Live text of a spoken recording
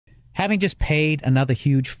having just paid another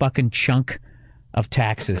huge fucking chunk of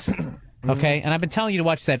taxes. Okay, and I've been telling you to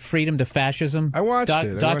watch that Freedom to Fascism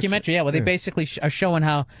documentary. Yeah, where they basically are showing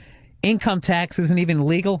how income tax isn't even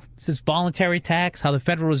legal. This is voluntary tax, how the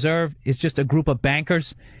Federal Reserve is just a group of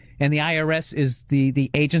bankers, and the IRS is the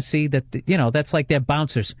agency that, that's like their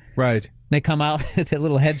bouncers. Right. They come out with their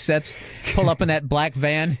little headsets, pull up in that black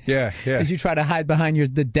van. Yeah. As you try to hide behind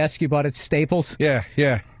the desk you bought at Staples. Yeah.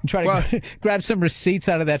 And try to grab some receipts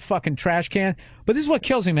out of that fucking trash can. But this is what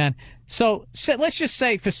kills me, man. So let's just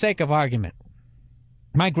say, for sake of argument,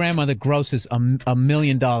 my grandmother grosses $1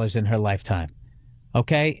 million in her lifetime.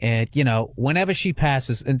 Okay? And, whenever she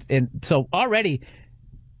passes, and so already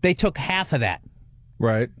they took half of that.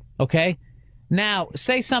 Right. Okay? Now,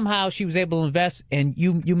 say somehow she was able to invest and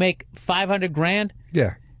you make $500,000.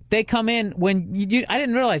 Yeah. They come in when I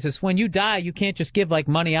didn't realize this. When you die, you can't just give like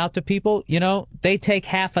money out to people. They take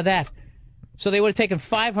half of that. So they would have taken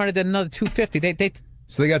 500, then another 250.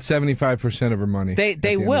 So they got 75% of her money.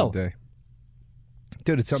 They will. Dude,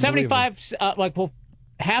 it's unbelievable. 75,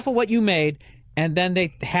 half of what you made, and then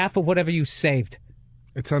half of whatever you saved.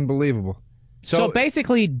 It's unbelievable. So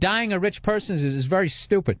basically, dying a rich person is very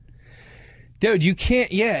stupid. Dude, you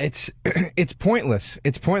can't. Yeah, it's pointless.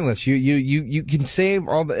 It's pointless. You can save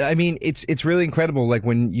all the. I mean, it's really incredible. Like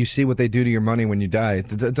when you see what they do to your money when you die.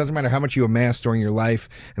 It doesn't matter how much you amass during your life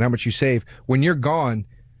and how much you save. When you're gone,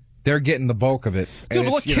 they're getting the bulk of it.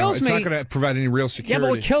 Dude, what kills me, it's not going to provide any real security. Yeah,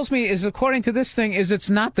 but what kills me is, according to this thing, is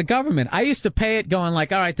it's not the government. I used to pay it, going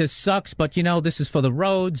like, all right, this sucks, but this is for the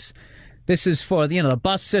roads. This is for, the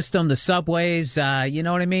bus system, the subways, you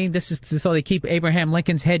know what I mean? This is so they keep Abraham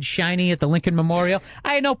Lincoln's head shiny at the Lincoln Memorial.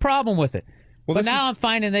 I had no problem with it. Well, but now I'm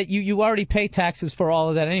finding that you already pay taxes for all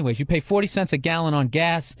of that anyways. You pay 40 cents a gallon on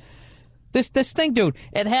gas. This thing, dude,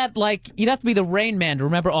 it had you'd have to be the Rain Man to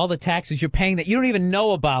remember all the taxes you're paying that you don't even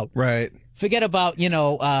know about. Right. Forget about,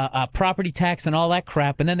 property tax and all that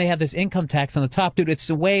crap. And then they have this income tax on the top. Dude, it's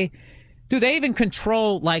the way... Do they even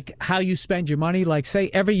control, how you spend your money? Like, say,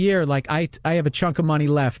 every year, I have a chunk of money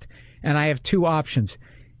left, and I have two options.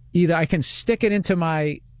 Either I can stick it into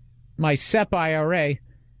my SEP IRA.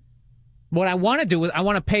 What I want to do is I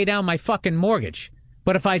want to pay down my fucking mortgage.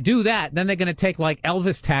 But if I do that, then they're going to take,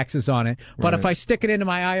 Elvis taxes on it. But if I stick it into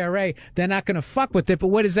my IRA, they're not going to fuck with it. But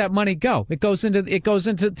where does that money go? It goes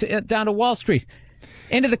down to Wall Street,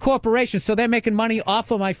 into the corporation. So they're making money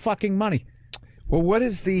off of my fucking money. Well, what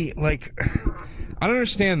is I don't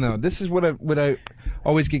understand, though. This is what I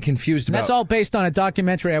always get confused about. That's all based on a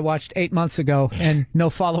documentary I watched 8 months ago and no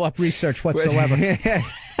follow-up research whatsoever.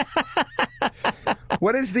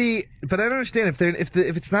 What is but I don't understand, if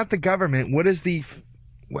it's not the government, what is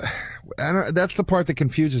that's the part that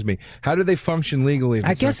confuses me. How do they function legally?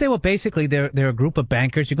 I guess they were basically, they're a group of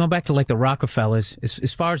bankers. You're going back to the Rockefellers,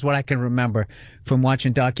 as far as what I can remember from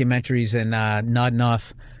watching documentaries and nodding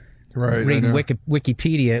off. Right, reading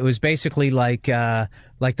Wikipedia. It was basically like the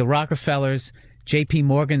Rockefellers, J.P.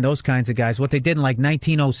 Morgan, those kinds of guys. What they did in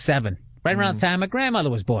 1907, right around the time my grandmother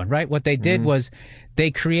was born, right? What they did was they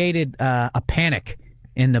created a panic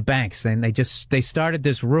in the banks. And they started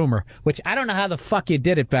this rumor, which I don't know how the fuck you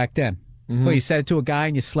did it back then. Where you said it to a guy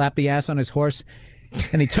and you slapped the ass on his horse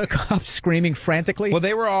and he took off screaming frantically. Well,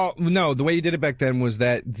 they were all, no, the way you did it back then was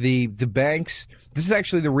that the banks, this is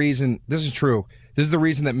actually the reason, this is true. This is the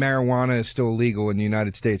reason that marijuana is still illegal in the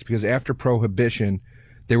United States, because after Prohibition,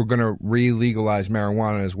 they were going to re-legalize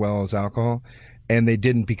marijuana as well as alcohol, and they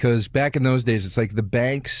didn't, because back in those days, it's like the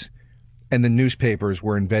banks and the newspapers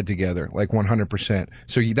were in bed together, 100%.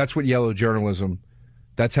 So that's what yellow journalism,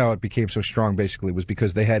 that's how it became so strong, basically, was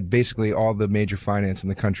because they had basically all the major finance in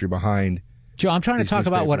the country behind. Joe, I'm trying to talk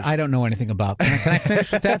about what I don't know anything about. Can I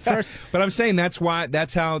finish with that first? But I'm saying that's what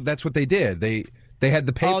they did. They had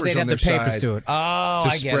the papers on their side. Oh, they'd have the papers to it. Oh,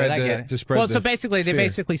 I get it. Well, so basically, they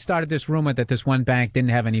basically started this rumor that this one bank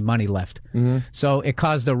didn't have any money left. So it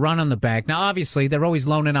caused a run on the bank. Now, obviously, they're always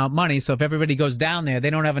loaning out money, so if everybody goes down there,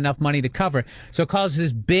 they don't have enough money to cover. So it caused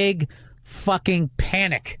this big fucking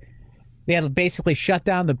panic. They had to basically shut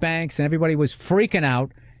down the banks, and everybody was freaking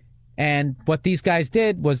out. And what these guys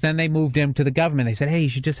did was then they moved him to the government. They said, hey, you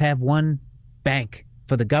should just have one bank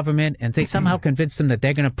for the government, and they somehow convinced them that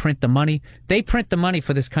they're going to print the money. They print the money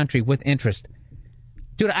for this country with interest.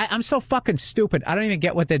 Dude, I'm so fucking stupid. I don't even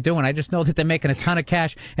get what they're doing. I just know that they're making a ton of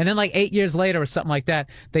cash. And then 8 years later or something like that,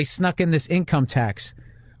 they snuck in this income tax.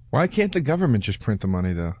 Why can't the government just print the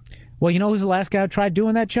money, though? Well, you know who's the last guy who tried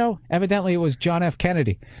doing that, Joe? Evidently, it was John F.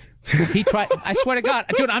 Kennedy. He tried. I swear to God,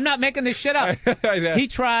 dude, I'm not making this shit up. He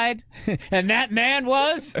tried, and that man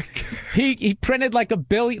was. He printed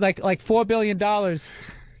 $4 billion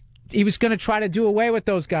he was going to try to do away with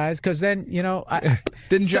those guys because then, you know...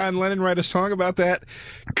 Didn't John Lennon write a song about that?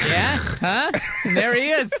 Yeah, huh? And there he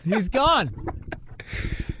is. He's gone.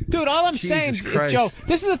 Dude, all I'm saying is, Joe,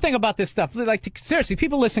 this is the thing about this stuff. Like, seriously,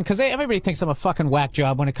 people listen because everybody thinks I'm a fucking whack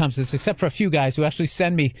job when it comes to this, except for a few guys who actually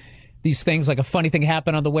send me these things, like a funny thing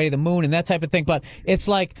happened on the way to the moon and that type of thing. But it's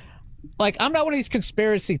like I'm not one of these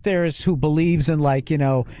conspiracy theorists who believes in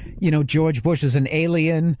George Bush is an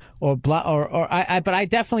alien or blah but I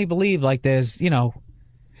definitely believe like there's dude,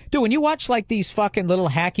 when you watch like these fucking little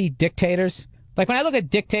hacky dictators, like when I look at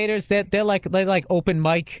dictators, they're like open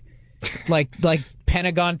mic, like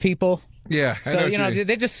Pentagon people. Yeah, so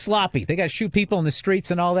they're just sloppy. They got to shoot people in the streets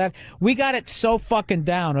and all that. We got it so fucking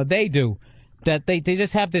down, or they do, that they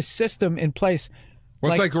just have this system in place.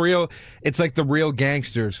 Well, it's like the real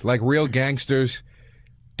gangsters. Like, real gangsters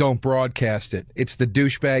don't broadcast it. It's the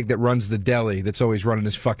douchebag that runs the deli that's always running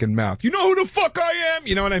his fucking mouth. You know who the fuck I am?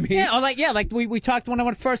 You know what I mean? Yeah, like we talked one of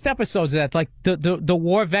the first episodes of that. Like the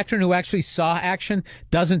war veteran who actually saw action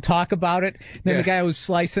doesn't talk about it. Then the guy who was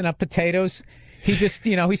slicing up potatoes, he just,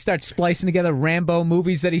 he starts splicing together Rambo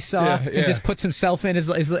movies that he saw and just puts himself in as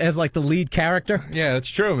like the lead character. Yeah, that's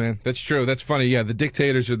true, man. That's true. That's funny. Yeah, the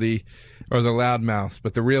dictators are the loudmouths,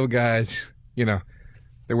 but the real guys, they're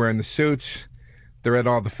wearing the suits. They're at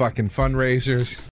all the fucking fundraisers.